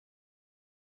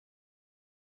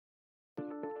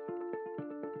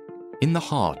In the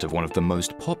heart of one of the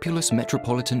most populous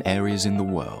metropolitan areas in the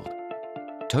world,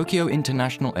 Tokyo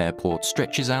International Airport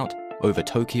stretches out over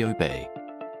Tokyo Bay,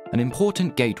 an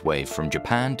important gateway from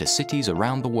Japan to cities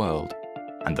around the world,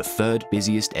 and the third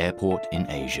busiest airport in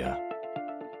Asia.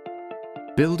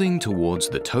 Building towards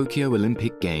the Tokyo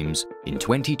Olympic Games in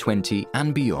 2020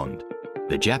 and beyond,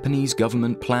 the Japanese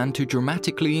government planned to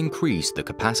dramatically increase the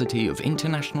capacity of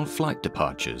international flight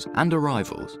departures and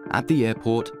arrivals at the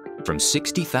airport from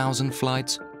 60,000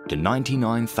 flights to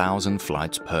 99,000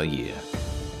 flights per year.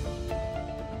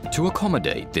 To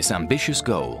accommodate this ambitious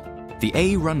goal, the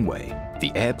A runway,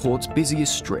 the airport's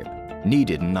busiest strip,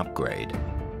 needed an upgrade.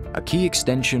 A key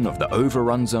extension of the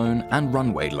overrun zone and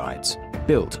runway lights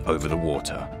built over the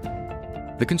water.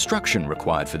 The construction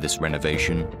required for this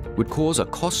renovation would cause a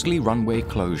costly runway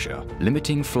closure,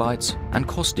 limiting flights and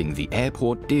costing the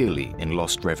airport dearly in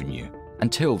lost revenue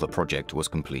until the project was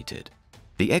completed.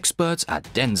 The experts at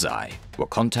Denzai were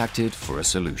contacted for a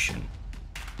solution.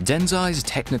 Denzai's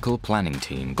technical planning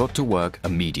team got to work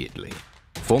immediately,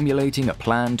 formulating a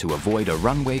plan to avoid a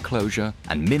runway closure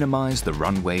and minimize the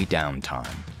runway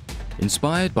downtime.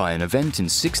 Inspired by an event in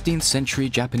 16th century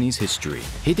Japanese history,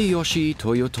 Hideyoshi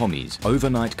Toyotomi's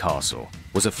overnight castle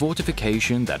was a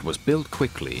fortification that was built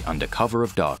quickly under cover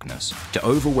of darkness to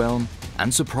overwhelm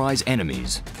and surprise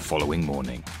enemies the following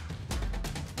morning.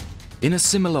 In a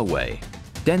similar way,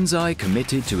 Denzai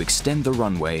committed to extend the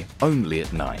runway only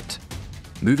at night.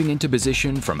 Moving into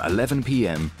position from 11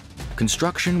 p.m.,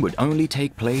 construction would only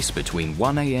take place between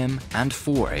 1 a.m. and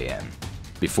 4 a.m.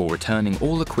 before returning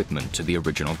all equipment to the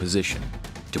original position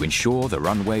to ensure the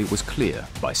runway was clear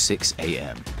by 6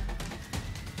 a.m.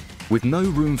 With no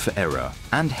room for error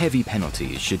and heavy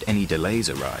penalties should any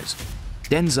delays arise,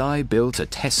 Denzai built a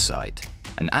test site,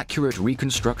 an accurate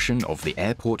reconstruction of the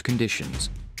airport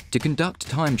conditions, to conduct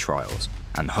time trials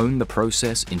and hone the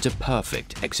process into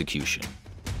perfect execution.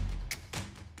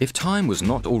 If time was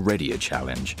not already a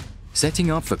challenge, setting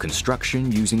up for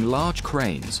construction using large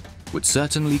cranes would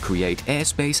certainly create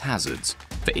airspace hazards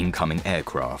for incoming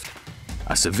aircraft.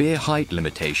 A severe height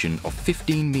limitation of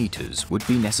 15 meters would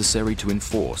be necessary to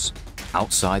enforce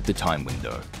outside the time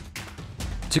window.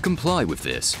 To comply with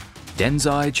this,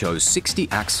 Denzai chose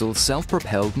 60-axle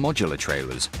self-propelled modular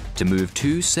trailers to move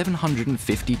two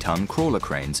 750-ton crawler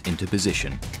cranes into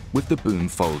position, with the boom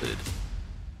folded.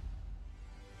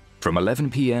 From 11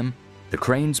 p.m., the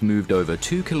cranes moved over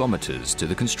 2 kilometers to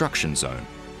the construction zone,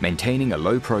 maintaining a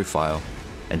low profile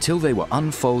until they were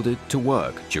unfolded to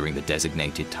work during the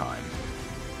designated time.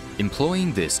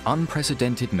 Employing this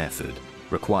unprecedented method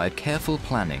required careful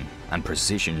planning and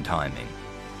precision timing,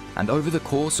 and over the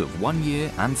course of 1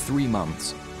 year and 3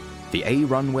 months, the A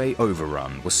runway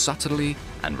overrun was subtly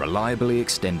and reliably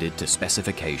extended to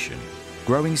specification,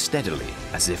 growing steadily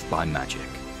as if by magic.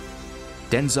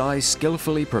 Denzai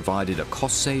skillfully provided a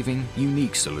cost-saving,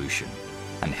 unique solution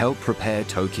and helped prepare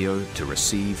Tokyo to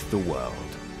receive the world.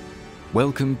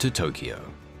 Welcome to Tokyo.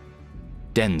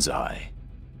 Denzai.